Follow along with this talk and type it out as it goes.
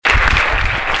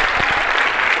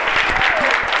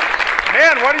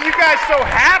Amen. What are you guys so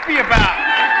happy about?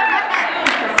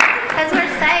 Because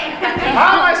we're safe.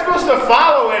 How am I supposed to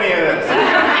follow any of this?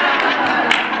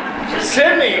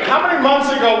 Sydney, how many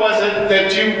months ago was it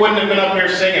that you wouldn't have been up here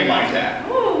singing like that?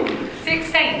 Ooh,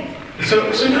 16. So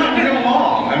not real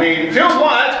long. I mean, it feels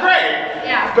long. That's great.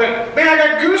 Yeah. But man, I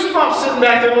got goosebumps sitting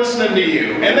back there listening to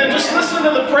you, and then just listening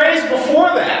to the praise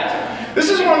before that. This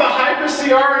is one of the hypest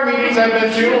CR meetings I've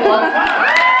been to in a long time.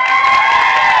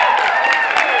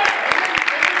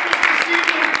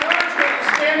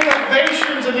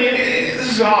 Ovations and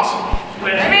this is awesome.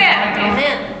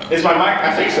 Amen. Is my mic?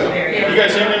 I think so. You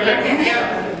guys hear me okay?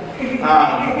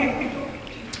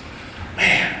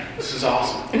 Man, this is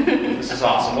awesome. This is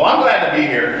awesome. Well, I'm glad to be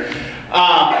here.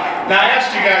 Now, I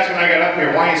asked you guys when I got up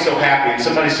here, why are you so happy? And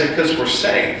somebody said, because we're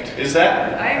saved. Is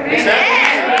that?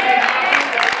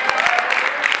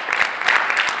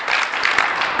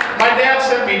 My dad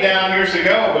sent me down years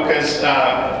ago because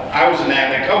I was an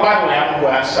addict. Oh, by the way, I'm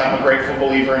blessed. I'm a grateful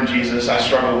believer in Jesus. I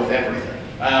struggle with everything.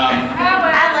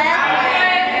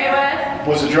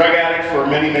 Was a drug addict for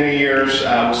many, many years.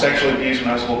 Was sexually abused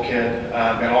when I was a little kid.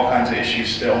 Got all kinds of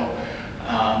issues still.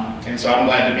 And so I'm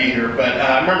glad to be here. But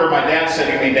I remember my dad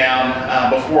sitting me down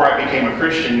before I became a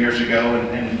Christian years ago,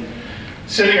 and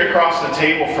sitting across the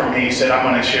table from me, he said, I'm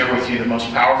going to share with you the most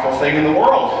powerful thing in the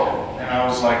world. And I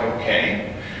was like, okay.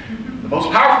 The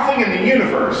most powerful thing in the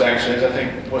universe, actually, I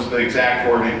think was the exact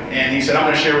wording. And he said, I'm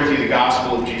going to share with you the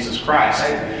gospel of Jesus Christ.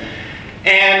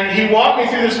 And he walked me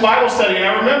through this Bible study, and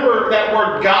I remember that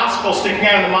word gospel sticking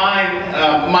out of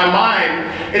my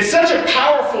mind. It's such a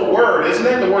powerful word, isn't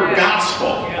it? The word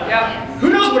gospel. Yeah. Who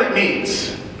knows what it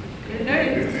means? Good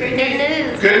news. Good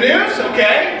news. Good news,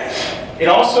 okay. It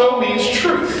also means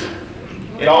truth.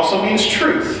 It also means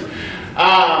truth.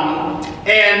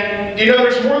 And, you know,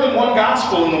 there's more than one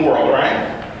gospel in the world,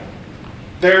 right?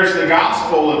 There's the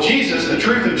gospel of Jesus, the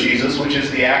truth of Jesus, which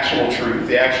is the actual truth,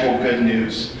 the actual good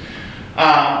news.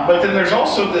 But then there's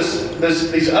also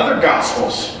these other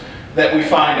gospels that we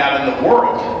find out in the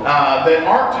world that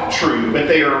aren't true, but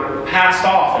they are passed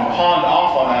off and pawned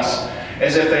off on us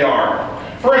as if they are.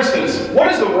 For instance, what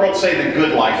does the world say the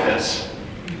good life is?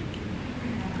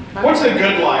 What's the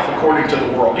good life according to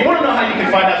the world? You want to know how you can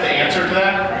find out the answer to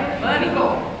that? Money.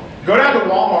 Go down to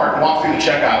Walmart and walk through the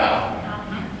checkout aisle.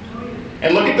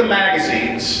 And look at the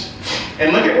magazines.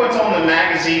 And look at what's on the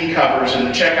magazine covers in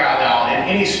the checkout aisle in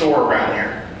any store around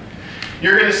here.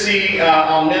 You're going to see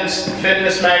on Men's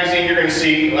Fitness magazine, you're going to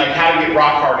see like how to get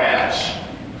rock hard abs.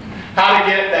 How to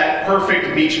get that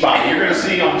perfect beach body. You're going to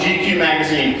see on GQ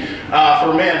magazine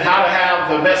for men how to have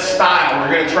the best style.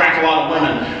 We're going to attract a lot of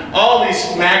women. All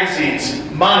these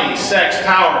magazines, money, sex,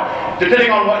 power,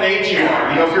 depending on what age you are.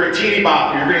 You know, if you're a teeny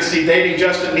bopper, you're going to see dating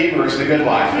Justin Bieber is the good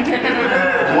life.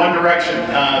 One Direction.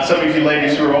 Some of you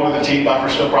ladies who are older than teen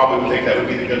boppers still probably would think that would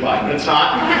be the good life, but it's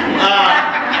not.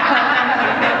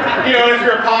 You know, if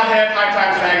you're a pothead, High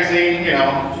Times magazine, you know,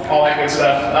 all that good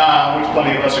stuff, which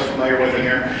plenty of us are familiar with in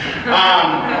here.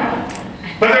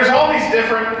 But there's all these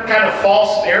different kind of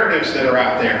false narratives that are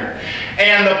out there.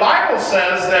 And the Bible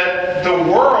says that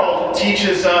the world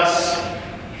teaches us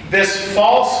this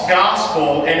false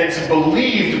gospel, and it's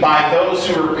believed by those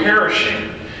who are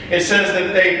perishing. It says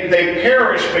that they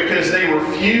perish because they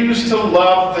refuse to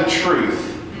love the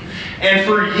truth. And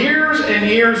for years and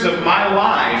years of my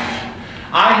life,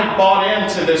 I had bought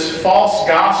into this false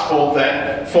gospel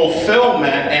that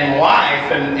fulfillment and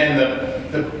life and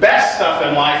the best stuff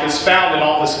in life is found in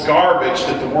all this garbage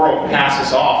that the world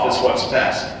passes off as what's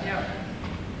best. Yeah.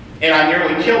 And I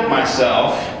nearly killed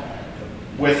myself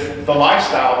with the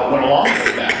lifestyle that went along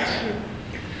with that.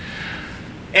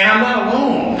 And I'm not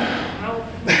alone.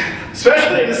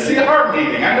 Especially at a CR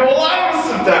meeting. I know a lot of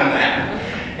us have done that.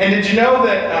 And did you know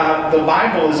that the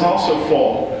Bible is also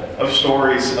full of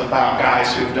stories about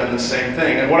guys who've done the same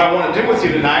thing? And what I want to do with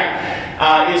you tonight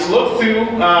is look through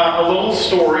a little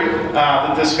story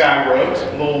that this guy wrote,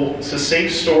 a little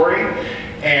succinct story,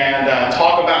 and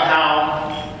talk about how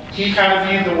he kind of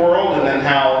viewed the world and then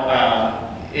how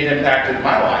it impacted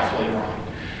my life later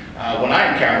on when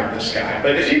I encountered this guy.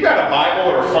 But if you've got a Bible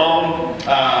or a phone,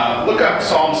 look up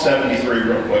Psalm 73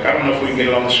 real quick. I don't know if we can get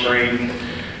it on the screen,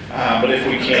 but if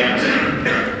we can't,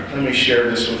 let me share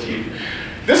this with you.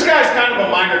 This guy's kind of a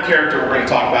minor character we're going to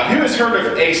talk about. Who has heard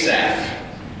of Asaph?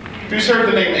 Who's heard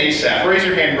the name Asaph? Raise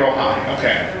your hand real high.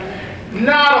 Okay.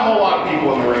 Not a whole lot of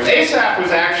people in the room. Asaph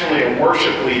was actually a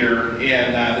worship leader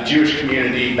in the Jewish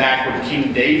community back when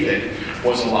King David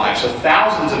was alive. So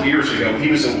thousands of years ago, he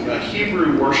was a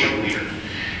Hebrew worship leader.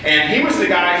 And he was the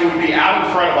guy who would be out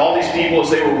in front of all these people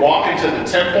as they were walking to the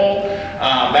temple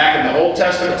back in the Old Old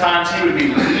Testament times, he would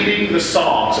be leading the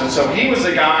songs. And so he was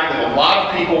a guy that a lot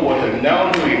of people would have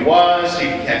known who he was. He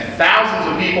had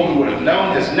thousands of people who would have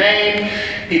known his name.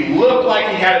 He looked like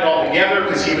he had it all together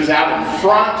because he was out in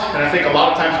front. And I think a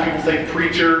lot of times people think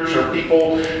preachers or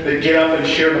people that get up and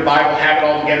share the Bible have it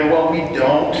all together. Well, we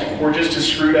don't. We're just as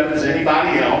screwed up as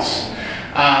anybody else.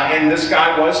 And this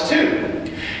guy was too.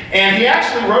 And he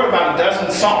actually wrote about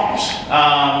 12 psalms.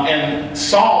 And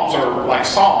psalms are like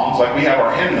psalms, like we have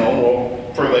our hymnal.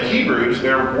 Well, for the Hebrews,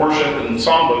 their worship and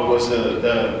songbook was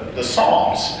the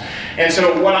psalms. And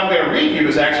so what I'm going to read you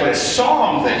is actually a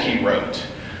psalm that he wrote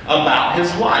about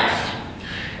his life.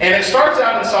 And it starts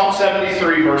out in Psalm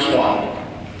 73, verse 1.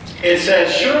 It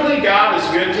says, "Surely God is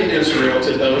good to Israel,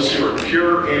 to those who are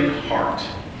pure in heart."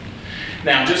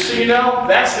 Now, just so you know,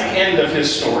 that's the end of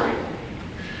his story.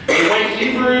 The way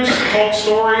Hebrews told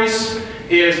stories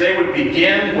is they would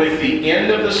begin with the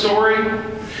end of the story,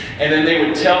 and then they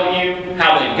would tell you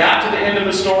how they got to the end of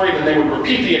the story, then they would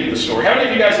repeat the end of the story. How many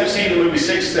of you guys have seen the movie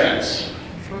Sixth Sense?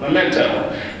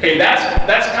 Memento. Okay,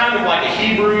 that's kind of like a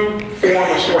Hebrew form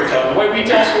of storytelling. The way we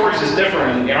tell stories is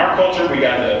different. In our culture, we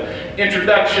got the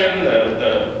introduction,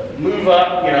 the move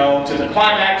up, to the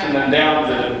climax, and then down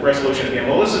to the resolution at the end.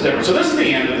 Well, this is different. So this is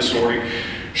the end of the story.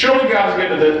 Surely God is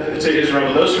good to Israel,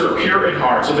 to those who are pure in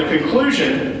heart. So the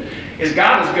conclusion is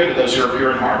God is good to those who are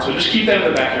pure in heart. So just keep that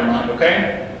in the back of your mind,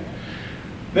 okay?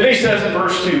 Then he says in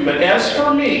verse 2, "But as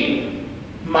for me,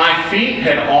 my feet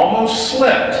had almost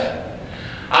slipped.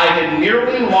 I had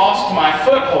nearly lost my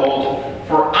foothold,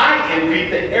 for I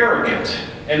envied the arrogant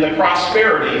and the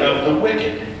prosperity of the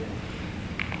wicked."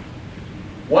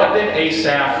 What did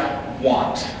Asaph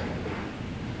want?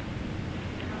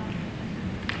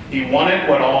 He wanted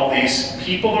what all these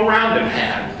people around him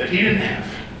had that he didn't have.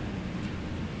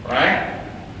 Right?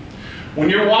 When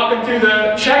you're walking through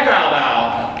the checkout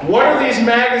aisle, what are these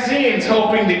magazines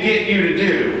hoping to get you to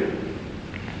do?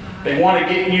 They want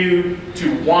to get you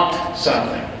to want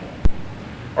something.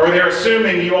 Or they're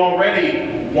assuming you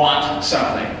already want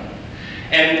something.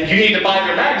 And you need to buy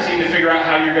their magazine to figure out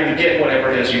how you're going to get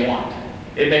whatever it is you want.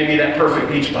 It may be that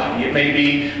perfect beach body. It may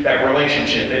be that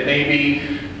relationship. It may be,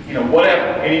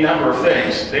 whatever, any number of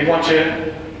things. They want you,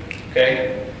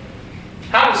 okay?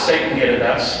 How does Satan get at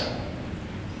us?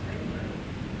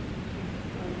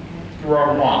 Through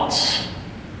our wants.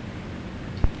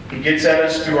 He gets at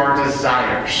us through our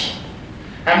desires.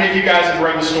 How many of you guys have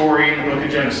read the story in the book of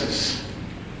Genesis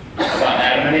about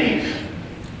Adam and Eve?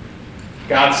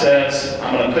 God says,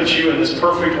 "I'm going to put you in this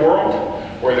perfect world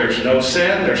where there's no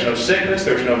sin, there's no sickness,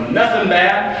 there's nothing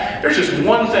bad. There's just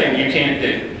one thing you can't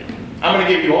do. I'm going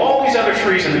to give you all these other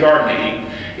trees in the garden to eat.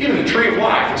 Even the tree of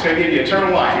life, it's going to give you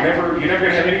eternal life. You're never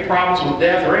going to have any problems with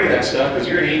death or any of that stuff because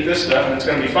you're going to eat this stuff and it's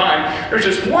going to be fine. There's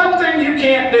just one thing you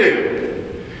can't do.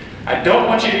 I don't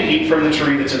want you to eat from the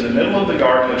tree that's in the middle of the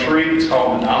garden, the tree that's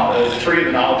called the tree of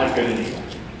the knowledge of good and evil."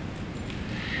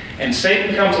 And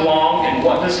Satan comes along, and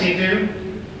what does he do?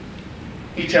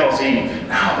 He tells Eve,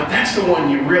 "No, but that's the one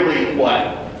you really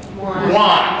what?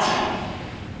 Want."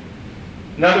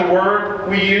 Another word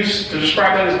we use to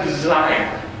describe that is desire.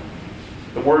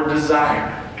 The word desire.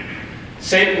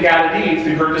 Satan got at Eve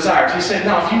through her desires. He said,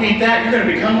 "No, if you eat that, you're going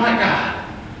to become like God.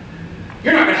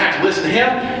 You're not going to have to listen to him.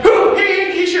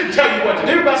 He shouldn't tell you what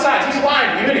to do. Besides, he's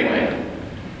lying to you anyway.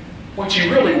 What you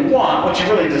really want, what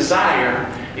you really desire,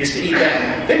 is to eat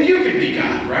that. Then you can be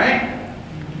God, right?"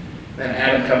 Then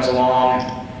Adam comes along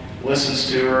and listens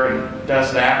to her and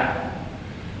does that.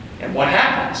 And what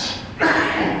happens?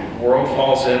 The world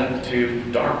falls into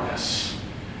darkness.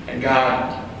 And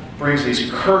God brings these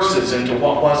curses into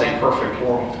what was a perfect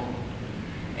world.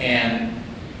 And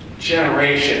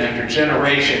generation after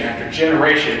generation after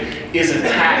generation is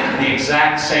attacked in the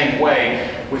exact same way,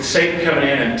 with Satan coming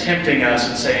in and tempting us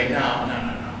and saying, no.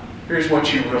 Here's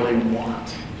what you really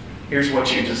want. Here's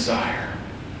what you desire.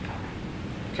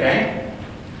 Okay?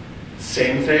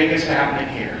 Same thing is happening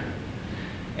here.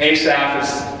 Asaph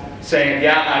is saying,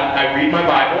 I read my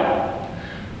Bible.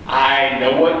 I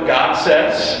know what God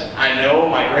says. I know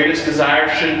my greatest desire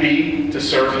should be to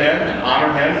serve him and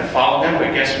honor him and follow him.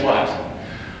 But guess what?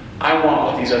 I want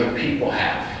what these other people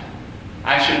have.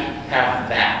 I should have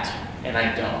that, and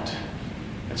I don't.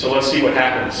 And so let's see what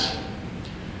happens.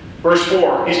 Verse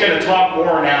 4, he's going to talk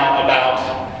more now about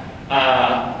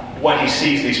what he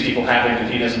sees these people having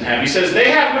that he doesn't have. He says, they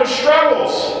have no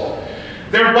struggles.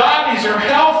 Their bodies are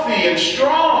healthy and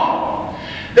strong.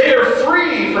 They are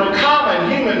free from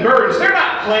common human burdens. They're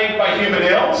not plagued by human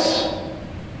ills.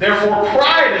 Therefore,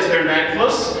 pride is their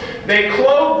necklace. They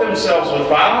clothe themselves with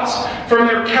violence. From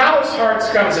their callous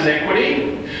hearts comes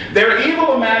iniquity. Their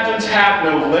evil imagines have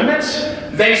no limits.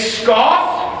 They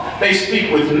scoff. They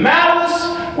speak with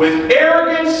malice, with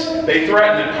arrogance. They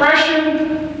threaten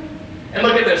oppression. And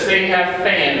look at this. They have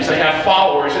fans. They have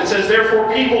followers. It says,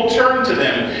 therefore people turn to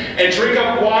them and drink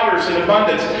up waters in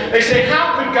abundance. They say,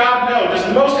 how could God know? Does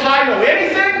the Most High know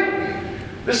anything?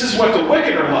 This is what the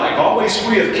wicked are like, always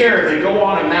free of care. They go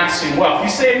on amassing wealth.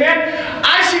 He's saying, man,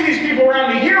 I see these people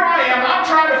around me. Here I am. I'm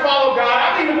trying to follow God.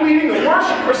 I'm even leading the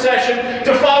worship procession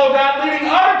to follow God, leading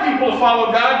other people to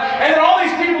follow God. And then all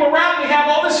these people around me have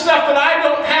all this stuff that I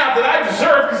don't have, that I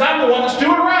deserve because I'm the one that's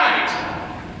doing right.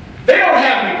 They don't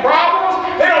have any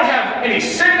problems. They don't have any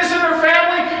sickness in their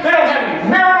family. They don't have any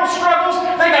marital struggles.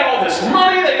 They got all this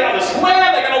money. They got all this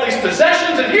land. They got all these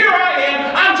possessions. And here I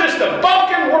am. I'm just a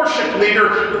bumpkin worship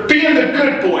leader being the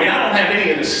good boy. And I don't have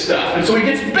any of this stuff. And so he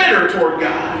gets bitter toward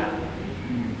God.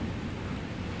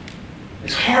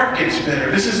 His heart gets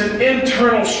bitter. This is an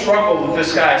internal struggle that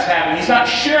this guy is having. He's not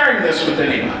sharing this with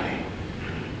anybody.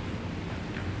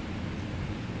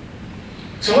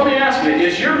 So let me ask you,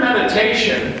 is your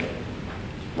meditation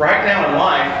right now in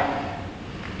life,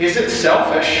 is it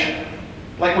selfish?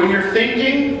 Like when you're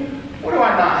thinking, what do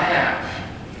I not have?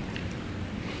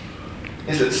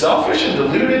 Is it selfish and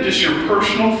deluded, just your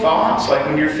personal thoughts? Like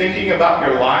when you're thinking about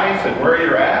your life and where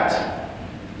you're at?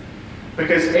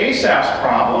 Because Asaph's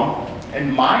problem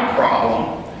and my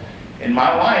problem in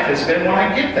my life has been when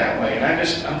I get that way. And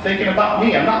I'm thinking about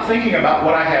me. I'm not thinking about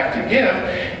what I have to give.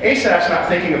 Asaph's not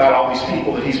thinking about all these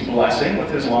people that he's blessing with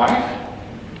his life.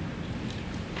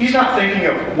 He's not thinking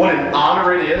of what an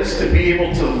honor it is to be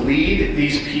able to lead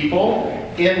these people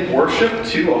in worship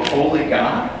to a holy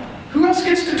God. Who else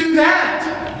gets to do that?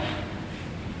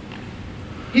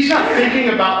 He's not thinking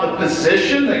about the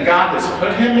position that God has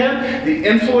put him in, the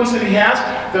influence that he has,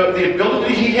 the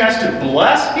ability he has to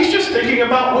bless. He's just thinking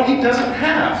about what he doesn't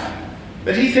have,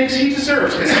 that he thinks he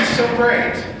deserves because he's so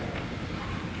great.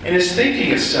 And his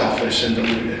thinking is selfish and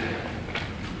deluded.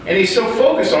 And he's so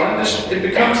focused on it, it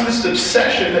becomes this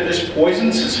obsession that just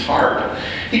poisons his heart.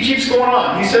 He keeps going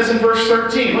on. He says in verse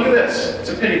 13, look at this. It's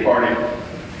a pity party.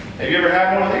 Have you ever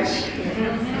had one of these?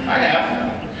 I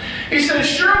have. He says,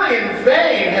 surely in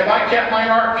vain have I kept my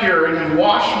heart pure and have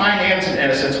washed my hands in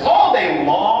innocence. All day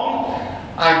long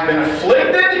I've been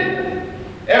afflicted.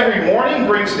 Every morning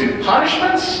brings new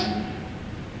punishments.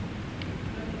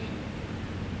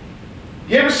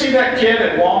 You ever see that kid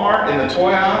at Walmart in the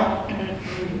toy aisle?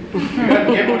 He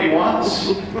doesn't get what he wants.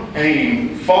 And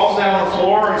he falls down on the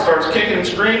floor and starts kicking and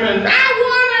screaming, I want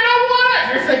it, I want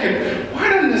it. You're thinking, why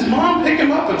doesn't his mom pick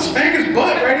him up and spank his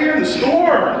butt right here in the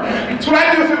store? That's what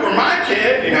I'd do if it were my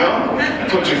kid, you know.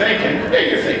 That's what you're thinking. Yeah,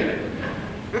 you're thinking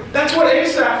it. That's what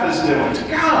Asaph is doing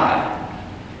to God.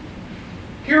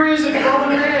 Here he is, a grown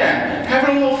man,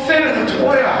 having a little fit in the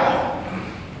toy aisle.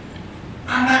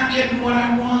 I'm not getting what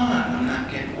I want. I'm not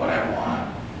getting what I want.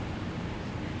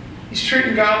 He's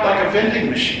treating God like a vending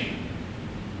machine.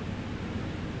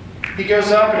 He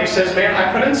goes up and he says, man,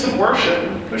 I put in some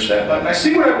worship. Push that button. I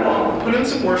see what I want. I put in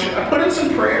some worship. I put in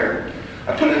some prayer.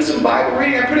 I put in some Bible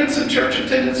reading. I put in some church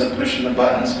attendance. I'm pushing the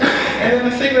buttons. And then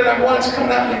the thing that I want is coming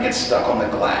out and it gets stuck on the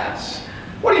glass.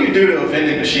 What do you do to a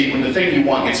vending machine when the thing you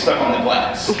want gets stuck on the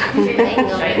glass?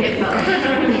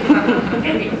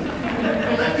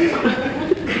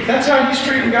 That's how he's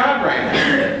treating God right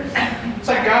now. It's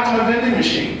like God's my vending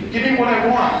machine. Give me what I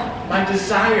want. My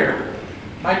desire.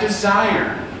 My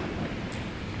desire.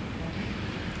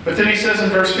 But then he says in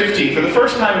verse 15, for the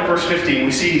first time in verse 15,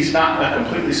 we see he's not a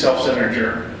completely self-centered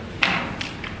jerk.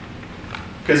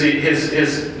 Because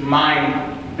his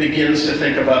mind begins to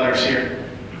think of others here.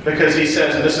 Because he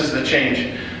says, and this is the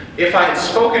change, if I had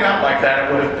spoken out like that,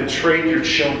 I would have betrayed your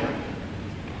children.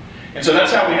 And so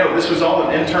that's how we know this was all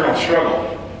an internal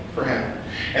struggle for him.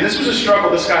 And this was a struggle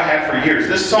this guy had for years.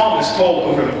 This psalm is told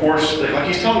over the course, like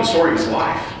he's telling the story of his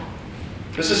life.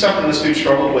 This is something this dude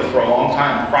struggled with for a long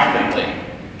time, privately.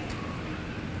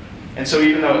 And so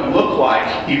even though it looked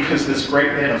like he was this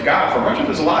great man of God for much of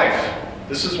his life,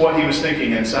 this is what he was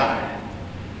thinking inside.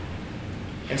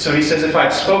 And so he says, if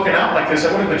I'd spoken out like this,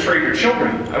 I would have betrayed your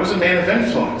children. I was a man of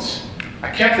influence.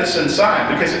 I kept this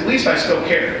inside because at least I still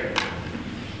cared.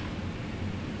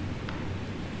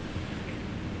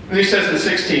 And he says in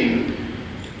 16,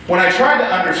 when I tried to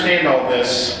understand all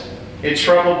this, it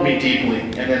troubled me deeply.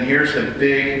 And then here's the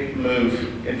big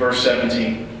move in verse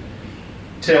 17.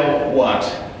 Till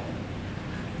what?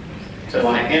 Till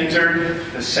I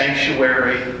entered the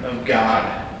sanctuary of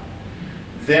God.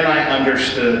 Then I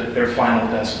understood their final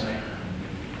destiny.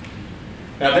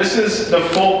 Now this is the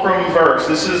fulcrum verse.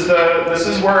 This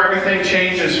is where everything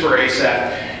changes for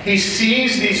Asaph. He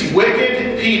sees these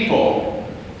wicked people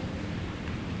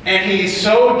And he's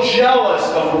so jealous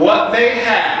of what they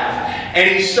have. And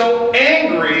he's so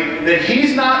angry that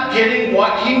he's not getting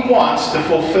what he wants to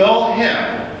fulfill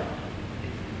him.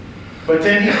 But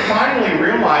then he finally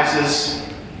realizes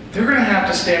they're going to have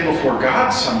to stand before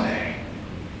God someday.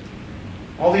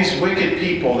 All these wicked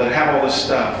people that have all this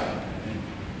stuff.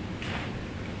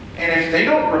 And if they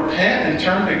don't repent and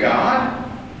turn to God,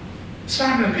 it's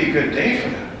not going to be a good day for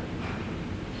them.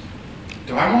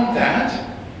 Do I want that?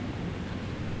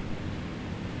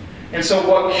 And so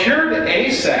what cured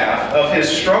Asaph of his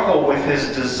struggle with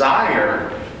his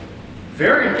desire,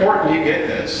 very important you get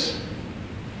this,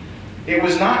 it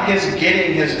was not his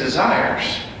getting his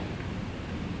desires.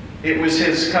 It was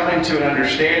his coming to an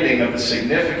understanding of the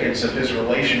significance of his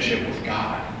relationship with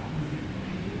God.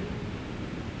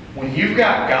 When you've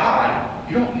got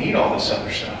God, you don't need all this other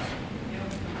stuff.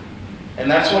 And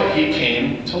that's what he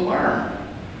came to learn.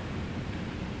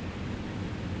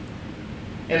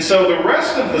 And so the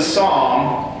rest of the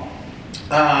psalm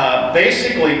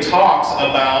basically talks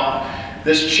about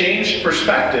this changed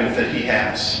perspective that he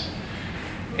has.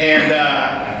 And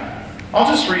I'll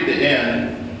just read the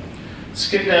end.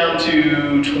 Skip down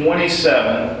to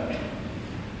 27.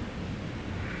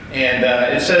 And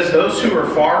it says, "Those who are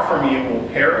far from you will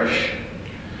perish.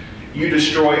 You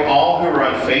destroy all who are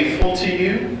unfaithful to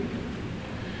you.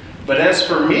 But as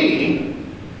for me,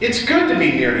 it's good to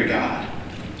be near to God.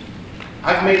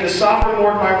 I've made the sovereign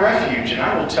Lord my refuge, and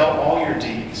I will tell all your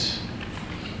deeds."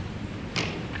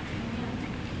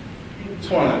 It's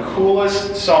one of the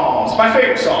coolest psalms. My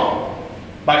favorite psalm,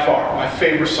 by far, my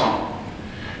favorite psalm.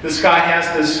 This guy has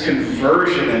this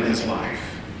conversion in his life,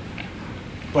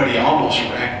 but he almost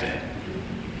wrecked it.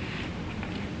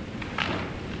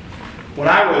 When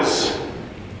I was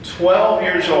 12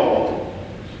 years old,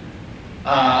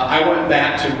 I went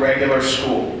back to regular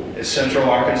school at Central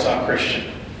Arkansas Christian.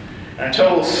 And I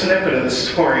told a snippet of the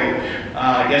story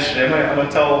yesterday. I'm going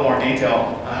to tell a little more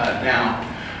detail now.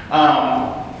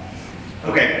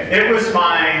 Okay, it was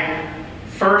my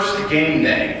first game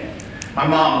day. My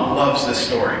mom loves this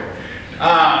story.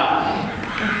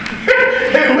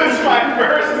 It was my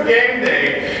first game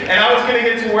day, and I was going to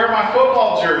get to wear my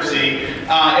football jersey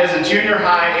as a junior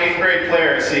high 8th grade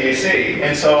player at CAC.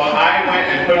 And so I went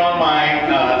and put on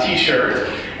my t-shirt,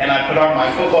 and I put on my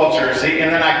football jersey,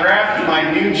 and then I grabbed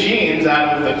my new jeans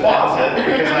out of the closet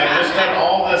because I just done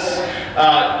all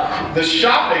this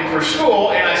shopping for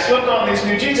school, and I slipped on these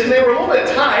new jeans, and they were a little bit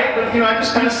tight, but I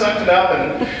just kind of sucked it up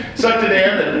and sucked it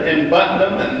in and buttoned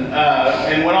them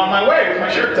and went on my way with my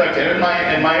shirt tucked in and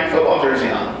my football jersey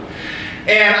on.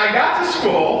 And I got to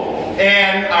school,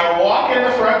 and I walk in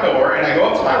the front door, and I go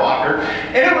up to my locker,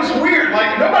 and it was weird.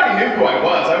 Like, nobody knew who I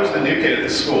was. I was the new kid at the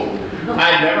school.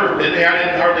 I had never been there. I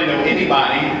didn't hardly know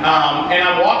anybody. And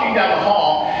I'm walking down the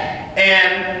hall,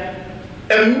 and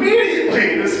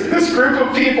immediately this group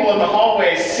of people in the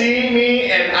hallway see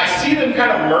me, and I see them kind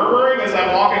of murmuring as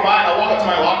I'm walking by. And I walk up to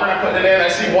my locker, and I put it in. I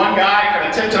see one guy kind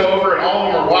of tiptoe over, and all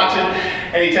of them are watching.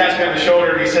 And he taps me on the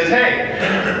shoulder, and he says, "Hey,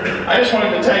 I just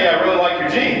wanted to tell you I really like your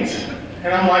jeans."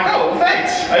 And I'm like, "Oh, well,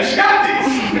 thanks. I just got these.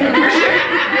 I appreciate it."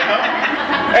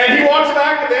 And he walks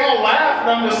back, and they all laugh, and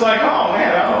I'm just like, "Oh,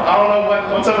 man, I don't know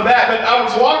what's up with that." But I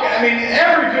was walking,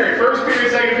 every period, first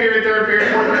period, second period, third period,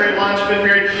 fourth period, lunch, fifth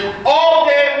period, all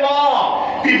day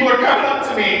long, people are coming up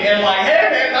to me and like,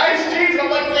 "Hey, man, nice jeans." And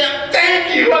I'm like, "Man,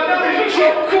 thank you. I know these are so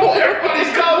cool.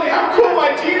 Everybody's telling me how cool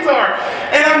my jeans are."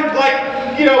 And I'm like,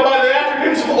 by the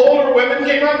afternoon, some older women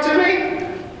came up to me.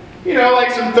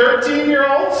 Like some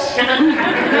 13-year-olds. They're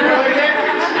like, "Hey,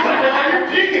 I like your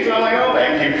jeans." And I'm like, "Oh,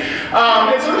 thank you."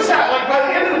 And so this happened. Like, by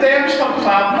the end of the day, I'm just on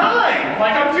cloud 9.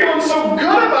 Like, I'm feeling so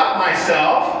good about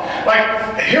myself.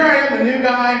 Like, here I am, the new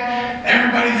guy.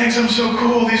 Everybody thinks I'm so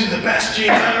cool. These are the best jeans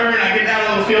ever. And I get down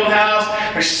to the field house.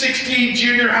 There's 60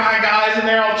 junior high guys in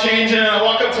there all changing. And I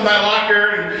walk up to my locker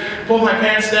and pull my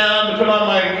pants down to put on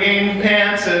my game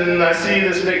pants. And I see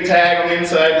this big tag on the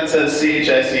inside that says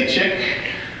CHIC Chick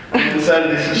inside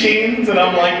of these jeans, and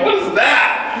I'm like, "What is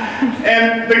that?"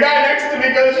 And the guy next to me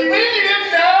goes, "You mean you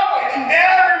didn't know?" And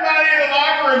everybody in the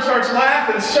locker room starts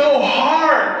laughing so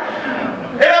hard.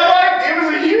 And I'm like, it was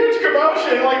a huge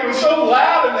commotion, like it was so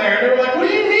loud in there. And they were like, "What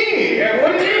do you mean?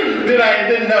 What do you mean that I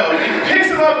didn't know?" And he picks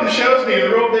them up and shows me in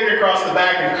real big across the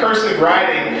back in cursive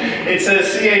writing. It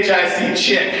says CHIC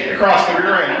Chick across the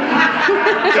rear end.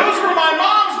 Those were my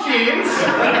mom's jeans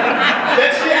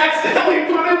that she accidentally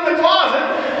put in the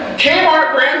closet.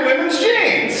 Kmart brand women's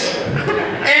jeans.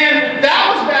 And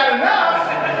that was bad enough,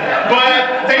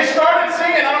 but they started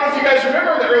singing, I don't know if you guys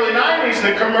remember in the early 90s,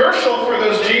 the commercial for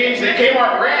those jeans that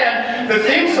Kmart ran, the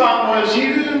theme song was,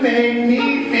 "You make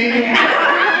me feel."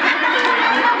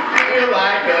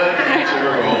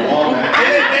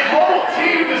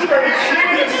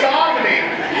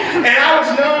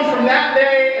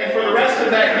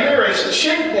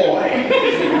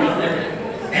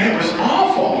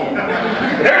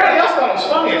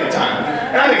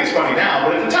 funny now,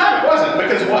 but at the time it wasn't,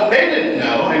 because what they didn't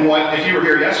know, and what, if you were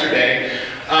here yesterday,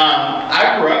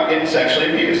 I grew up getting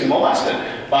sexually abused and molested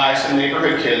by some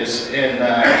neighborhood kids in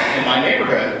my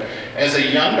neighborhood as a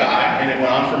young guy, and it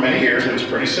went on for many years. It was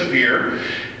pretty severe,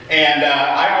 and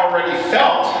I already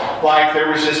felt like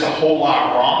there was just a whole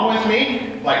lot wrong with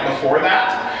me, like before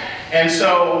that. And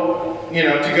so, you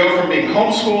know, to go from being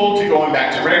homeschooled to going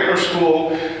back to regular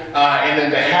school, and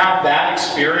then to have that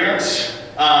experience,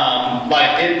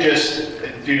 like it just,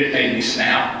 dude, it made me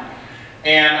snap.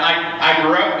 And I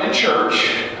grew up in church.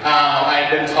 I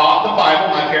had been taught the Bible.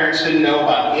 My parents didn't know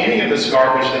about any of this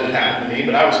garbage that had happened to me,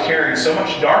 but I was carrying so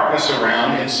much darkness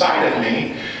around inside of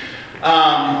me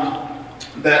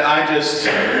that I just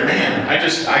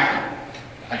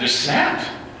snapped.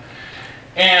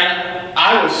 And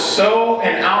I was so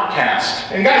an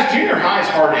outcast. And guys, junior high is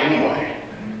hard anyway.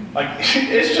 Like,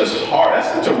 it's just hard.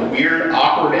 That's such a weird,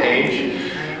 awkward age.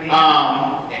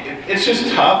 It's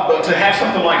just tough, but to have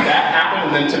something like that happen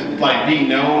and then to like be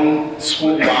known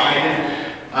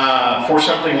school-wide for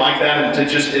something like that and to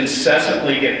just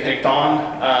incessantly get picked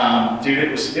on, dude,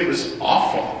 it was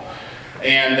awful.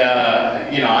 And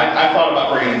you know, I thought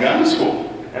about bringing a gun to school,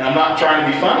 and I'm not trying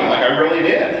to be funny, like I really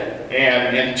did,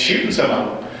 and shooting some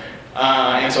of them.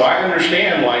 And so I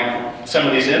understand like some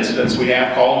of these incidents we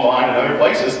have, Columbine and other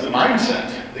places, the mindset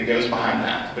that goes behind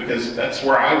that, because that's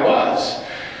where I was.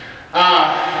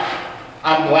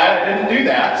 I'm glad I didn't do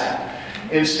that.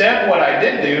 Instead, what I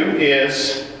did do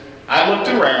is I looked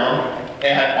around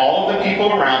at all of the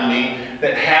people around me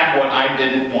that had what I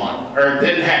didn't want, or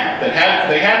didn't have. They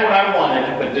had what I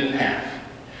wanted, but didn't have.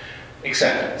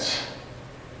 Acceptance.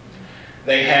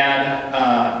 They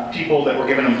had people that were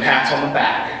giving them pats on the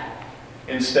back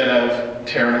instead of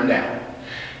tearing them down.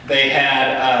 They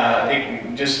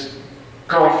had just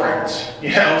girlfriends, you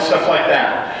know, stuff like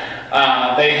that.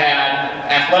 They had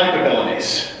athletic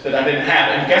abilities that I didn't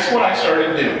have. And guess what I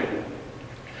started doing?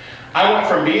 I went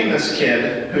from being this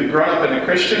kid who'd grown up in a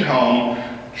Christian home,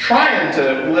 trying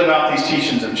to live out these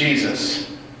teachings of Jesus,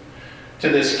 to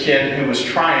this kid who was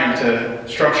trying to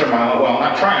structure my, well,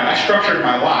 not trying, I structured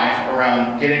my life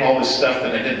around getting all this stuff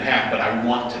that I didn't have, but I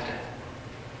wanted.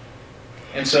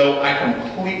 And so I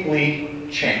completely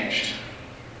changed.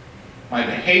 My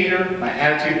behavior, my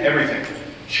attitude, everything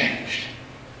changed.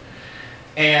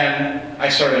 And I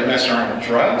started messing around with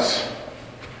drugs.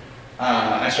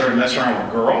 I started messing around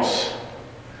with girls.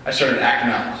 I started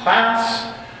acting out in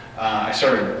class. I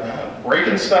started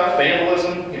breaking stuff,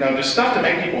 vandalism, you know, just stuff to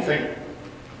make people think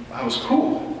I was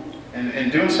cool.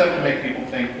 And doing stuff to make people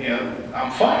think, you know, I'm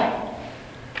fun.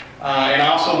 And I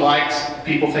also liked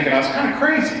people thinking I was kind of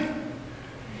crazy,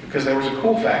 because there was a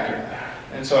cool factor in that.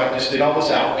 And so I just did all this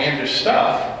outlandish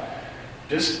stuff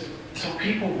just so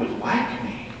people would like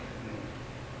me.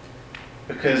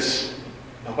 Because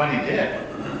nobody did.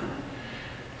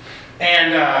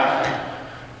 And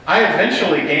I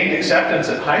eventually gained acceptance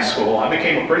at high school. I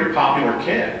became a pretty popular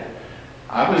kid.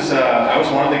 I was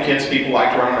one of the kids people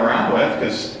liked running around with,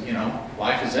 because, you know,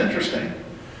 life is interesting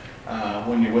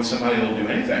when you're with somebody that'll do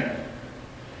anything.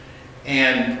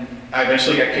 And I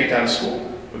eventually got kicked out of school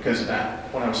because of that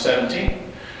when I was 17.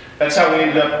 That's how we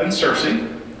ended up in Searcy.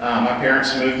 My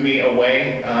parents moved me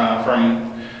away from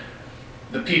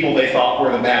the people they thought were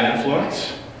the bad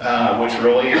influence, which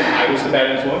really I was the bad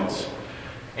influence.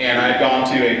 And I'd gone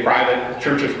to a private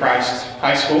Church of Christ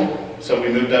high school, so we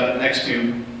moved up next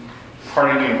to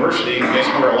Harding University. And guess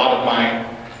where a lot of my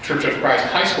Church of Christ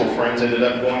high school friends ended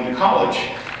up going to college?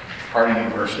 Harding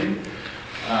University.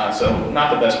 So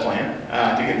not the best plan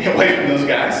to get me away from those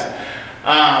guys.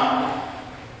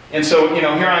 And so, you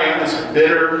know, here I am, this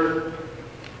bitter,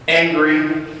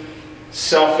 angry,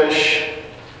 selfish,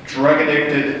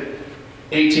 drug-addicted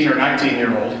 18 or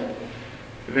 19-year-old.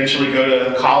 Eventually go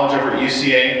to college over at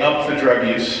UCA, up the drug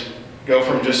use, go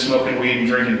from just smoking weed and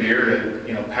drinking beer to,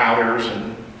 you know, powders,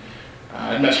 and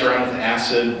I messed around with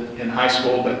acid in high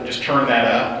school, but just turned that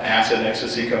up, acid,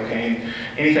 ecstasy, cocaine,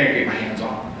 anything I could get my hands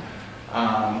on.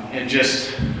 And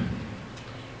just,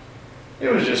 it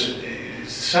was just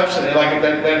substance, like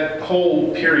that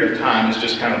whole period of time is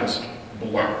just kind of this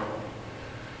blur.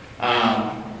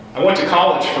 I went to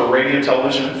college for radio,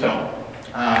 television, and film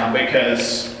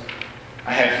because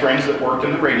I had friends that worked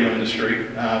in the radio industry.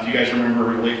 If you guys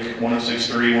remember Lick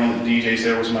 106.3, one of the DJs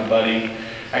there was my buddy.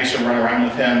 I used to run around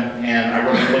with him, and I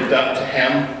really looked up to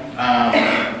him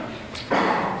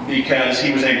because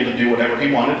he was able to do whatever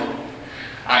he wanted.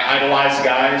 I idolized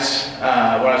guys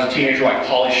when I was a teenager, like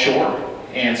Pauly Shore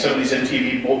and some of these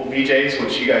MTV VJs,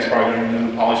 which you guys probably don't even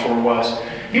know who Pauly Shore was.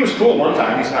 He was cool one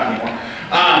time, he's not anymore.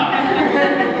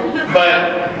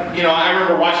 But, I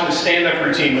remember watching the stand-up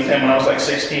routine with him when I was like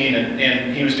 16,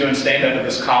 and he was doing stand-up at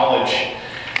this college,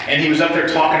 and he was up there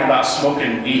talking about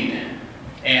smoking weed.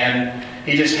 And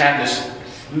he just had this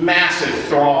massive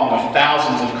throng of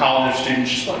thousands of college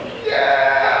students just like,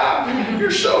 yeah,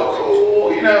 you're so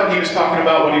cool. And he was talking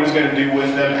about what he was going to do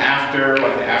with them after,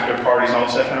 like the after parties and all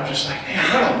that stuff. And I was just like, man,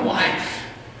 what a life.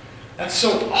 That's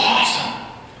so awesome.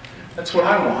 That's what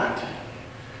I want.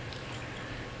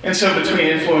 And so between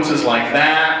influences like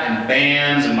that and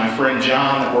bands and my friend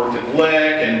John that worked at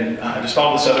Lick and just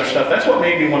all this other stuff, that's what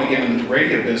made me want to get into the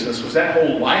radio business, was that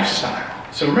whole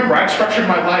lifestyle. So remember, I'd structured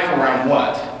my life around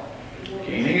what?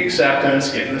 Gaining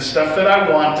acceptance, getting the stuff that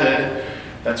I wanted.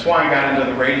 That's why I got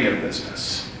into the radio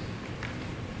business.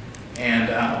 And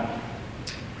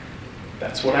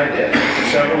that's what I did for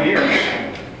several years.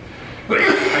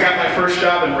 I got my first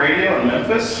job in radio in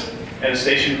Memphis at a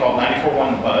station called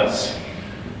 94.1 The Buzz.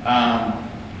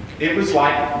 It was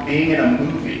like being in a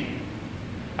movie.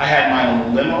 I had my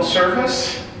own limo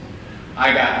service.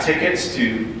 I got tickets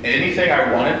to anything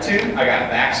I wanted to. I got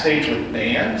backstage with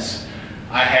bands.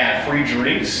 I had free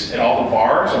drinks at all the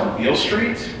bars on Beale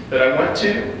Street that I went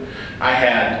to. I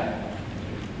had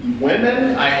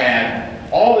women. I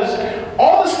had all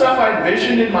the stuff I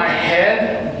envisioned in my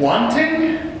head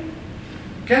wanting.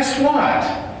 Guess what?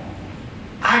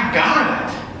 I got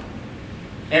it.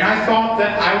 And I thought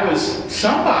that I was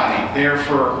somebody there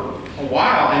for a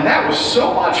while, and that was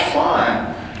so much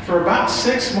fun for about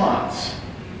 6 months.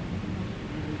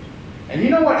 And you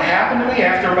know what happened to me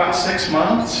after about 6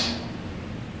 months?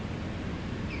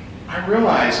 I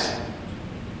realized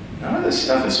none of this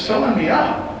stuff is filling me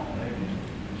up.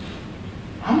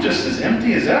 I'm just as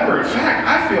empty as ever. In fact,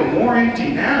 I feel more empty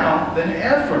now than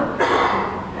ever.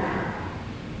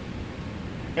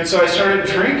 And so I started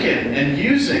drinking and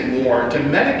using more to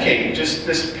medicate just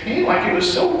this pain, like it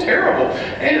was so terrible.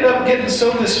 I ended up getting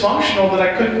so dysfunctional that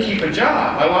I couldn't keep a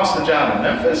job. I lost the job in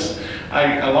Memphis.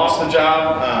 I lost the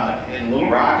job in Little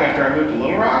Rock after I moved to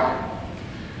Little Rock.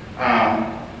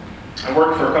 I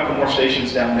worked for a couple more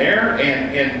stations down there,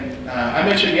 and I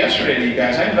mentioned yesterday to you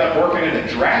guys, I ended up working at a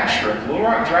drag strip, Little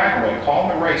Rock Dragway,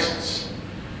 called the Races.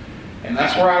 And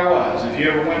that's where I was. If you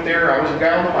ever went there, I was a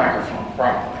guy on the microphone,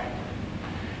 probably.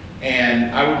 And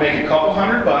I would make a couple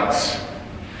 $100,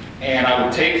 and I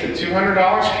would take the $200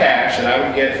 cash that I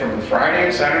would get from the Friday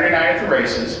and Saturday night at the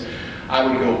races. I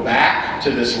would go back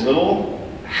to this little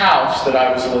house that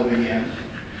I was living in.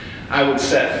 I would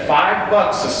set $5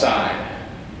 aside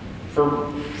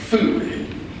for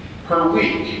food per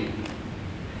week.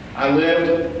 I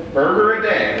lived burger a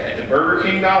day at the Burger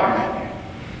King dollar menu.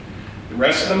 The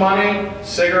rest of the money,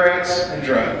 cigarettes and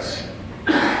drugs.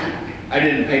 I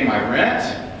didn't pay my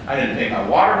rent. I didn't pay my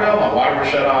water bill. My water was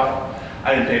shut off.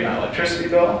 I didn't pay my electricity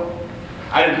bill.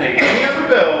 I didn't pay any other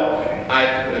bill. I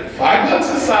put $5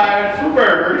 aside for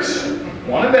burgers,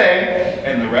 one a day,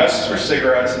 and the rest for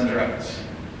cigarettes and drugs.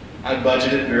 I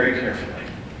budgeted very carefully.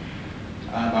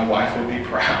 My wife would be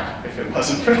proud if it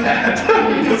wasn't for that.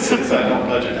 Since I don't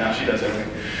budget now, she does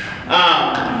everything.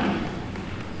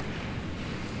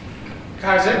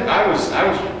 Guys, I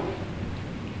was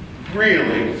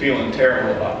really feeling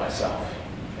terrible about myself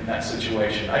in that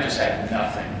situation. I just had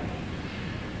nothing.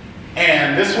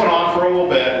 And this went on for a little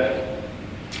bit.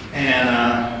 And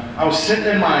I was sitting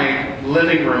in my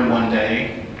living room one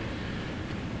day.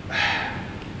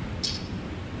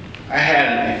 I had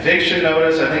an eviction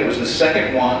notice. I think it was the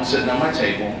second one sitting on my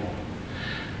table.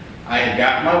 I had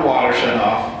gotten my water shut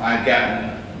off. I had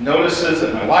gotten notices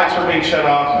that my lights were being shut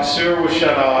off. My sewer was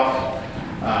shut off.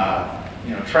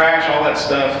 Trash, all that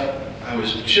stuff. I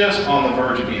was just on the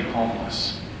verge of being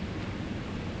homeless.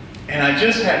 And I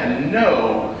just had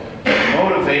no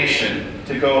motivation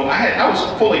to go. I was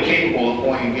fully capable of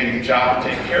going and getting a job and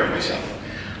taking care of myself.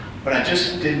 But I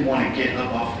just didn't want to get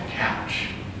up off the couch.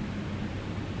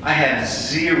 I had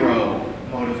zero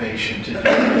motivation to do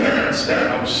anything instead.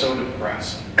 I was so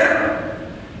depressed.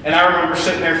 And I remember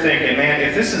sitting there thinking, man,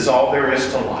 if this is all there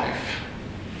is to life,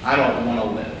 I don't want to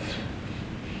live.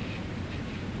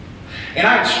 And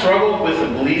I had struggled with the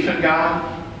belief in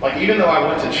God. Like, even though I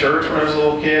went to church when I was a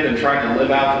little kid and tried to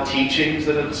live out the teachings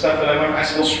and stuff that I learned, I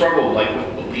still struggled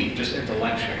with belief, just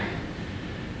intellectually.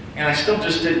 And I still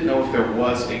just didn't know if there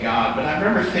was a God. But I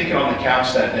remember thinking on the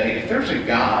couch that day, if there's a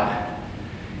God,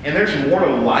 and there's more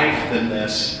to life than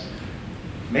this,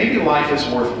 maybe life is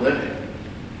worth living.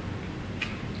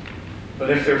 But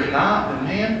if there's not, then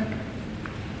man,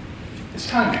 it's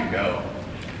time to go.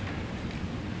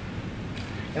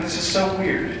 And this is so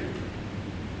weird.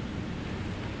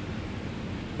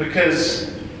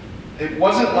 Because it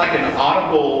wasn't like an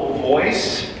audible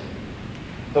voice.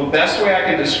 The best way I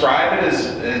can describe it is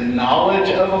a knowledge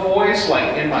of a voice,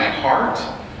 like in my heart.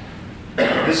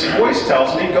 This voice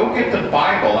tells me, go get the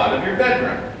Bible out of your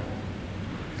bedroom.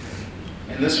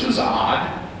 And this was odd.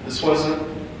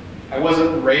 I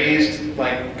wasn't raised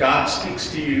like God speaks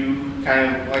to you,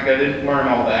 kind of like I didn't learn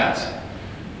all that.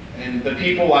 And the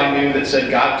people I knew that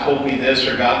said God told me this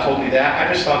or God told me that,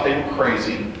 I just thought they were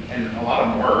crazy. And a lot of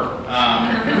them were.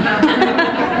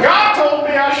 God told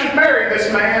me I should marry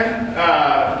this man.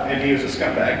 And he was a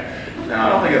scumbag. No, I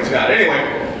don't think it was God. Anyway.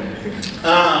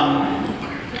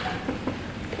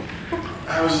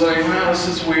 I was like, wow, this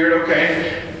is weird.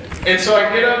 Okay. And so I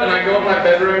get up and I go in my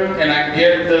bedroom and I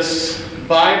get this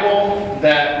Bible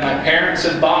that my parents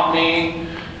had bought me.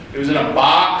 It was in a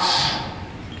box,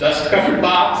 dust-covered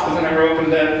box, because I never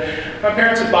opened it. My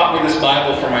parents had bought me this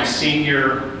Bible for my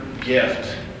senior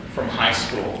gift from high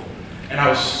school. And I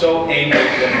was so angry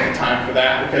at them at the time for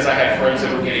that, because I had friends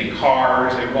that were getting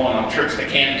cars, they were going on trips to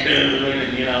Cancun,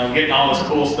 and getting all this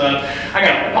cool stuff. I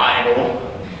got a Bible.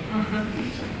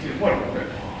 Dude, what a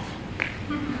rip-off.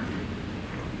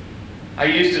 I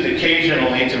used it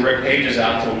occasionally to rip pages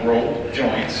out to roll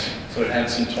joints, so it had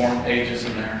some torn pages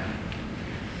in there.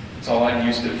 That's all I'd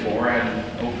used it for. I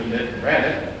hadn't opened it and read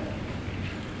it.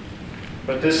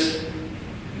 But this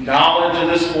knowledge of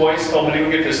this voice told me to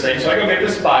go get this thing. So I go get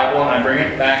this Bible and I bring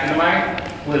it back into my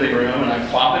living room and I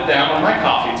plop it down on my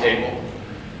coffee table.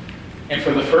 And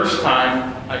for the first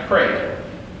time, I prayed.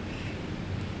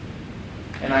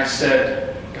 And I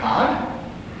said, God,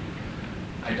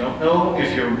 I don't know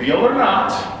if you're real or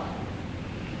not,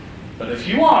 but if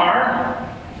you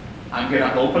are, I'm going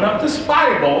to open up this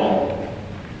Bible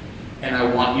and I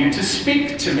want you to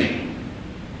speak to me.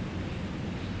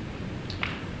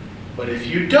 But if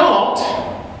you don't,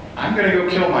 I'm going to go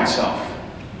kill myself,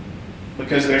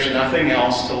 because there's nothing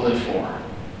else to live for.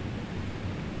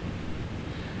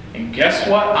 And guess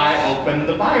what I opened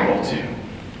the Bible to?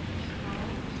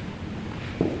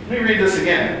 Let me read this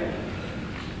again.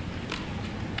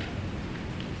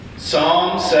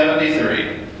 Psalm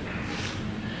 73.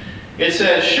 It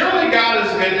says, surely God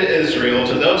is good to Israel,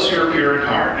 to those who are pure in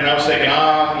heart. And I was thinking,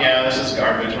 yeah, this is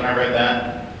garbage when I read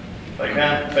that. Like,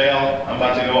 fail, I'm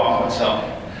about to go off myself.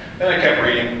 Then I kept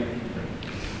reading.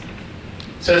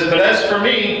 It says, but as for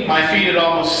me, my feet had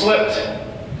almost slipped.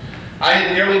 I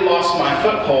had nearly lost my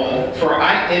foothold, for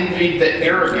I envied the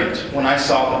arrogant when I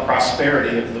saw the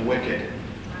prosperity of the wicked.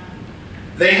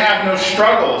 They have no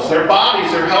struggles. Their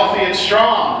bodies are healthy and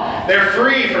strong. They're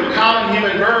free from common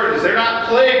human burdens. They're not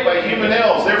plagued by human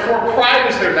ills. Therefore, pride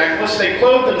is their necklace. They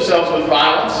clothe themselves with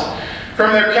violence.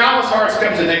 From their callous hearts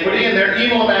comes iniquity, and their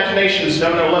evil imaginations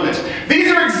know no limits. These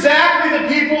are exactly the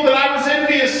people that I was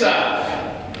envious of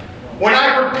when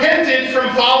I repented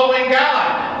from following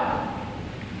God.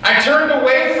 I turned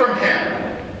away from Him.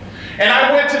 And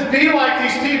I went to be like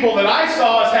these people that I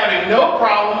saw as having no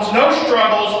problems, no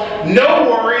struggles, no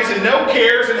worries, and no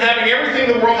cares, and having everything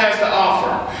the world has to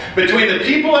offer. Between the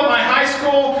people at my high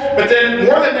school, but then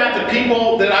more than that, the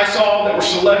people that I saw that were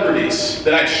celebrities,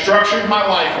 that I'd structured my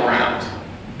life around,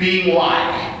 being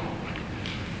like.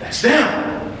 That's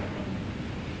them.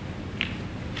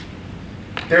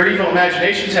 Their evil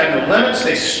imaginations have no limits.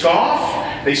 They scoff.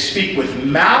 They speak with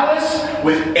malice,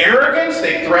 with arrogance.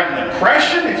 They threaten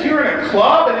oppression. If you're in a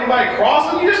club and anybody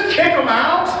crosses them, you just kick them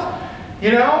out.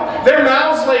 Their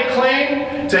mouths lay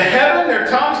claim to heaven. Their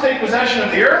tongues take possession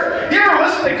of the earth. You ever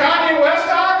listen to Kanye West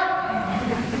talk?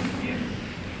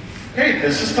 Hey,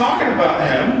 this is talking about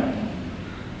him.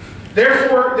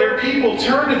 Therefore, their people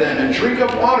turn to them and drink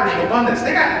up waters in abundance.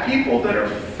 They got people that are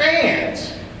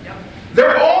fans.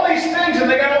 They're all these things, and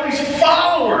they got all these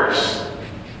followers.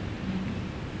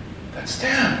 That's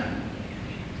them.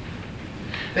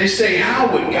 They say,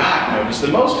 how would God know? Does the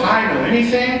Most High know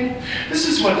anything? This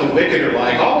is what the wicked are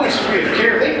like, always free of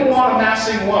care. They go on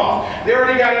amassing wealth. They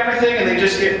already got everything, and they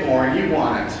just get more, and you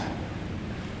want it.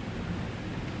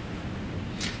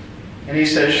 And he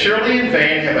says, surely in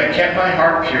vain have I kept my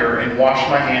heart pure and washed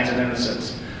my hands in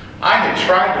innocence. I had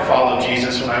tried to follow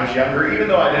Jesus when I was younger, even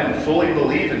though I didn't fully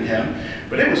believe in Him,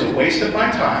 but it was a waste of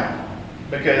my time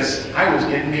because I was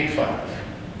getting made fun of.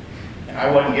 And I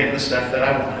wasn't getting the stuff that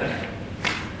I wanted.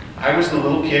 I was the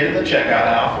little kid in the checkout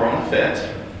aisle throwing a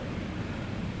fit.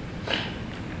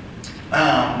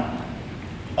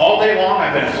 All day long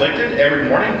I've been afflicted. Every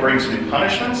morning brings new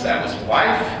punishments. That was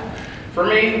life for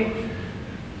me.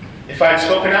 If I had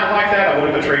spoken out like that, I would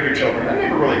have betrayed your children. I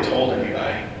never really told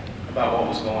anybody about what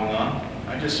was going on.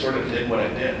 I just sort of did what I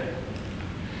did.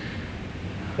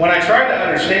 When I tried to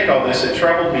understand all this, it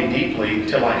troubled me deeply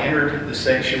till I entered the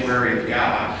sanctuary of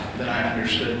God, that I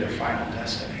understood their final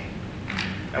destiny.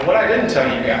 And what I didn't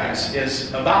tell you guys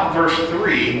is about verse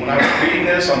 3, when I was reading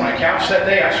this on my couch that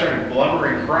day, I started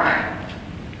blubbering crying.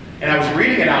 And I was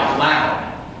reading it out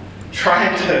loud,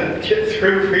 trying to get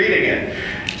through reading it.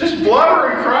 Just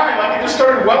blubbering crying, like it just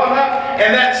started welling up.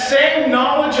 And that same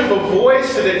knowledge of a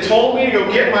voice that had told me to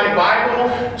go get my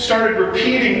Bible started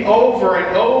repeating over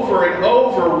and over and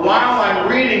over while I'm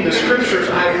reading the scriptures.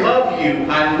 I love you,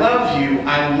 I love you,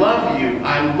 I love you,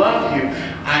 I love you,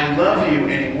 I love you.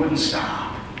 And it wouldn't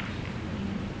stop.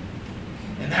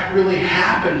 And that really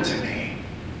happened to me.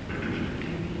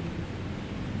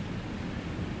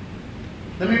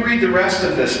 Let me read the rest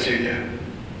of this to you.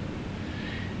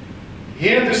 He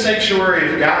entered the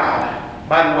sanctuary of God.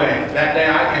 By the way, that day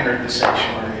I entered the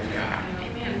sanctuary of God.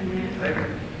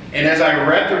 Amen. And as I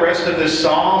read the rest of this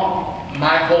psalm,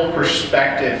 my whole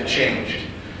perspective changed.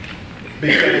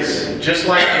 Because just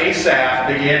like Asaph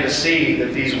began to see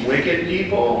that these wicked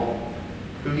people,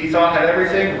 who he thought had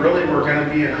everything, really were going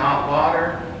to be in hot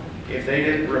water if they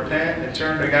didn't repent and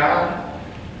turn to God,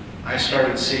 I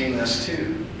started seeing this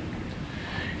too.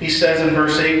 He says in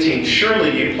verse 18,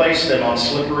 surely you place them on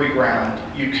slippery ground.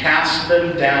 You cast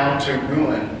them down to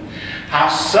ruin. How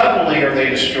suddenly are they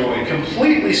destroyed,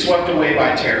 completely swept away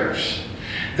by terrors.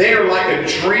 They are like a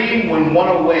dream when one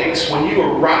awakes. When you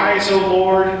arise, O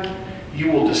Lord,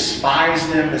 you will despise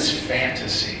them as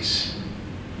fantasies.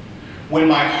 When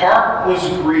my heart was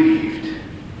grieved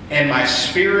and my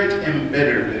spirit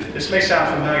embittered. This may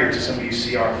sound familiar to some of you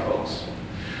CR folks.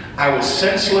 I was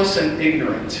senseless and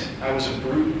ignorant. I was a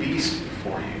brute beast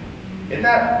before you. Is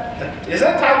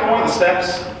that titled one of the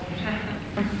steps?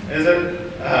 Is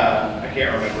it? I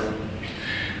can't remember.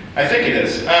 I think it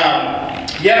is.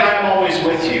 Yet I am always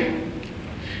with you.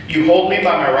 You hold me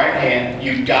by my right hand.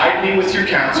 You guide me with your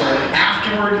counsel. And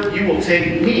afterward you will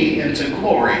take me into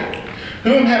glory.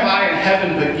 Whom have I in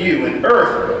heaven but you? And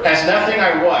earth has nothing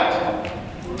I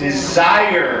what?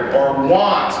 Desire or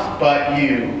want but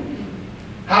you.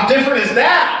 How different is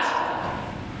that?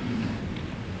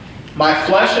 My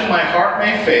flesh and my heart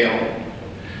may fail,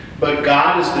 but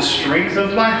God is the strength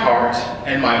of my heart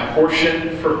and my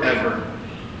portion forever.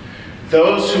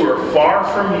 Those who are far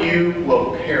from you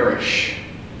will perish.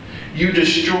 You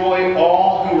destroy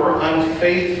all who are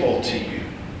unfaithful to you.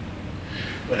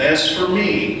 But as for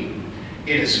me,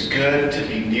 it is good to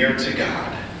be near to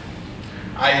God.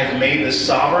 I have made the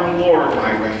sovereign Lord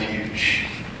my refuge,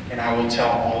 and I will tell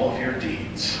all of your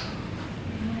deeds.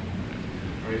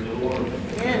 Praise the Lord.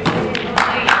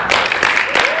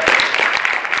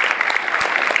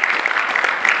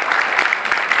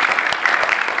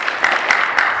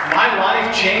 My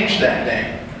life changed that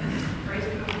day.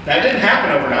 Now, it didn't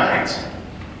happen overnight.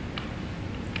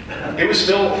 It was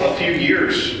still a few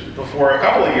years before, a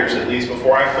couple of years at least,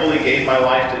 before I fully gave my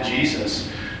life to Jesus.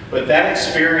 But that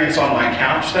experience on my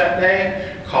couch that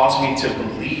day caused me to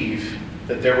believe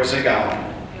that there was a God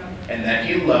and that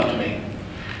He loved me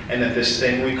and that this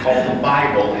thing we call the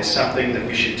Bible is something that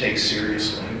we should take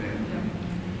seriously.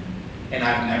 And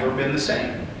I've never been the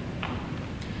same.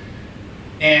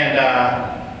 And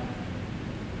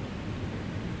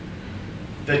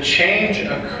the change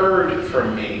occurred for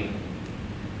me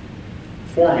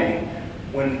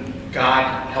when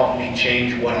God helped me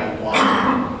change what I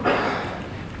wanted.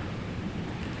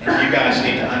 And you guys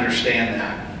need to understand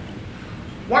that.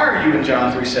 Why are you in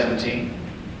John 3:17?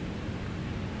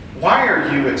 Why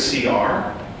are you at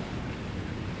CR?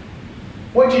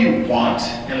 What do you want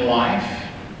in life?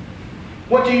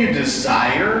 What do you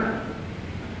desire?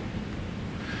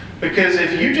 Because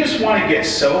if you just want to get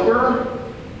sober,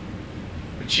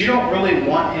 but you don't really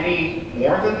want any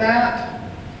more than that,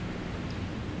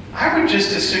 I would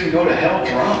just as soon go to hell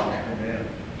drunk.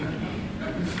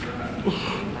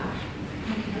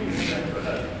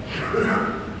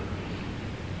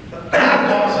 God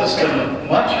calls us to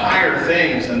much higher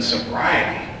things than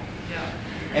sobriety.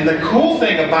 And the cool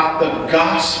thing about the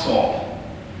gospel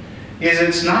is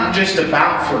it's not just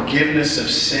about forgiveness of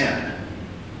sin.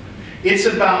 It's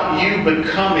about you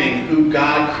becoming who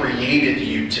God created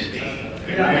you to be.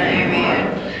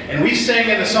 Amen. And we sang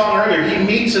in the song earlier, He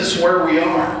meets us where we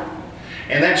are.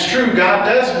 And that's true, God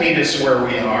does meet us where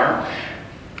we are.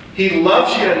 He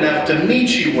loves you enough to meet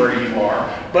you where you are,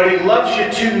 but He loves you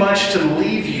too much to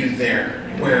leave you there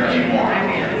where you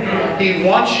are. He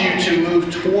wants you to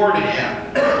move toward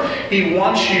Him. He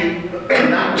wants you to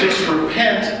not just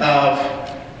repent of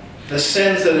the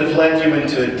sins that have led you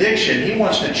into addiction. He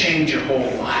wants to change your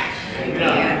whole life.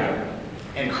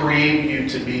 And create you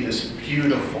to be this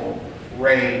beautiful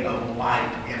ray of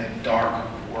light in a dark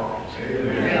world.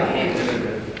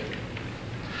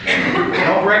 I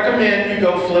don't recommend you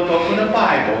go flip open a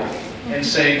Bible and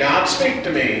say, God, speak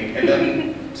to me, and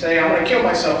then say, I'm going to kill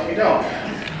myself if you don't.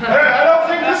 I don't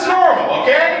think that's normal,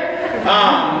 okay?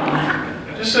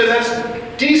 Just so that's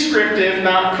descriptive,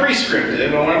 not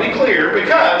prescriptive. I want to be clear,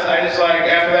 because I just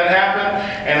after that happened,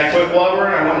 and I quit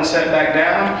blubbering, I went and sat back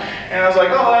down, and I was like,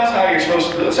 oh, that's how you're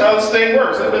supposed to do it. That's how this thing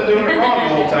works. I've been doing it wrong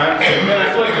the whole time. And then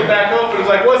I flipped it back open. It's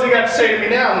like, what's he got to say to me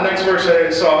now? And the next verse I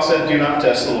saw said, do not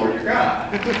test the Lord your God.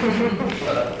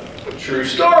 True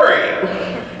story.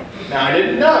 Now, I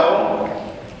didn't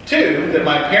know, too, that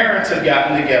my parents had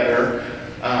gotten together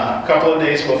a couple of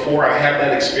days before I had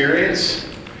that experience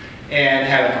and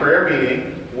had a prayer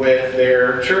meeting with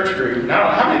their church group.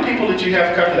 Now, how many people did you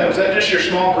have come to that? Was that just your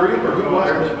small group, or who was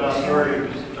it? It was about 30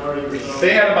 or so.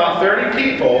 They had about 30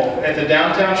 people at the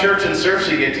downtown church in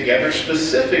Searcy get together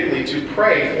specifically to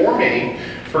pray for me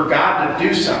for God to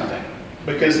do something.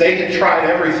 Because they had tried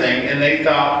everything and they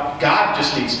thought, God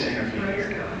just needs to intervene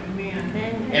here.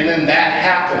 And then that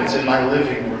happens in my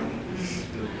living room.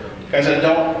 Because I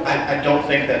don't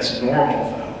think that's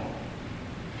normal, though.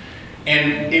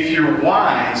 And if you're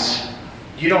wise,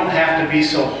 you don't have to be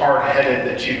so hard-headed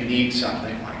that you need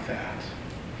something like that.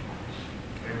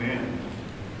 Amen.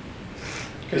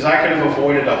 Because I could have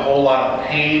avoided a whole lot of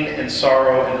pain and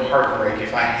sorrow and heartbreak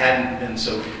if I hadn't been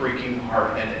so freaking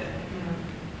hard-headed.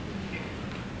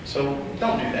 So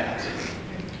don't do that.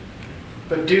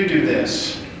 But do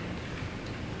this.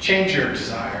 Change your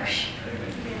desires.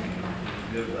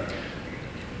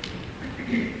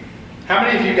 How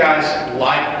many of you guys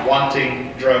like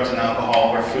wanting drugs and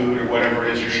alcohol or food or whatever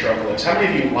it is your struggle is? How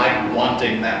many of you like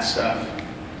wanting that stuff?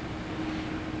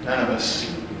 None of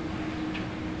us.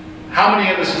 How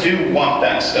many of us do want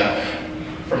that stuff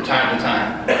from time to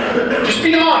time? Just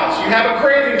be honest. You have a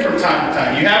craving from time to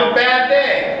time. You have a bad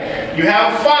day. You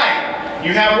have a fight.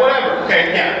 You have whatever.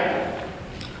 Okay, yeah.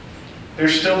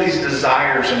 There's still these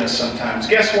desires in us sometimes.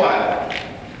 Guess what?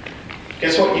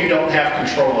 Guess what you don't have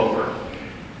control over?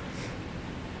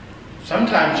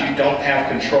 Sometimes you don't have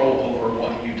control over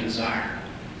what you desire.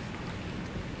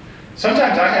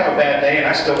 Sometimes I have a bad day and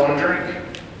I still want to drink.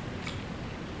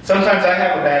 Sometimes I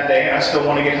have a bad day and I still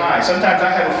want to get high. Sometimes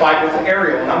I have a fight with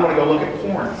Ariel and I want to go look at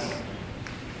porn.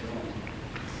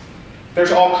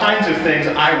 There's all kinds of things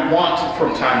I want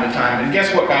from time to time. And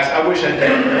guess what, guys? I wish I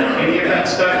didn't want any of that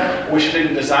stuff. I wish I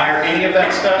didn't desire any of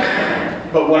that stuff.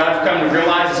 But what I've come to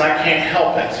realize is I can't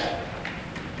help it.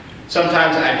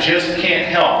 Sometimes I just can't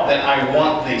help that I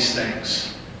want these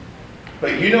things.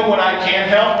 But you know what I can't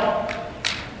help?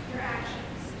 Your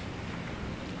actions.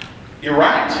 You're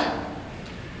right.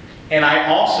 And I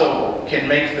also can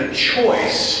make the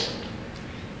choice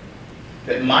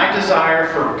that my desire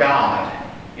for God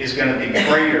is going to be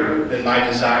greater than my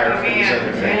desire for these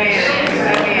other things.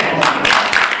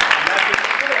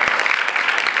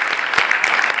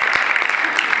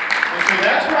 And so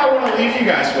that's what I want to leave you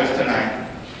guys with tonight.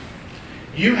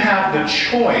 You have the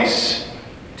choice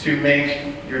to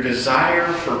make your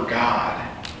desire for God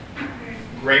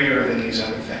greater than these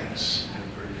other things.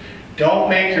 Don't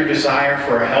make your desire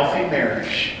for a healthy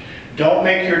marriage. Don't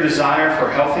make your desire for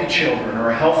healthy children or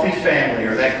a healthy family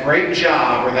or that great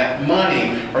job or that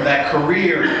money or that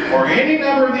career or any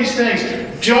number of these things.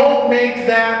 Don't make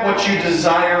that what you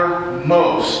desire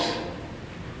most.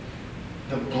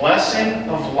 The blessing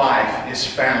of life is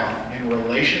found in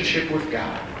relationship with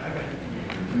God.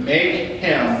 Make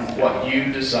Him what you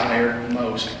desire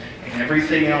most, and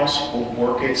everything else will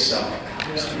work itself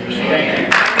out. Thank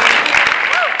you.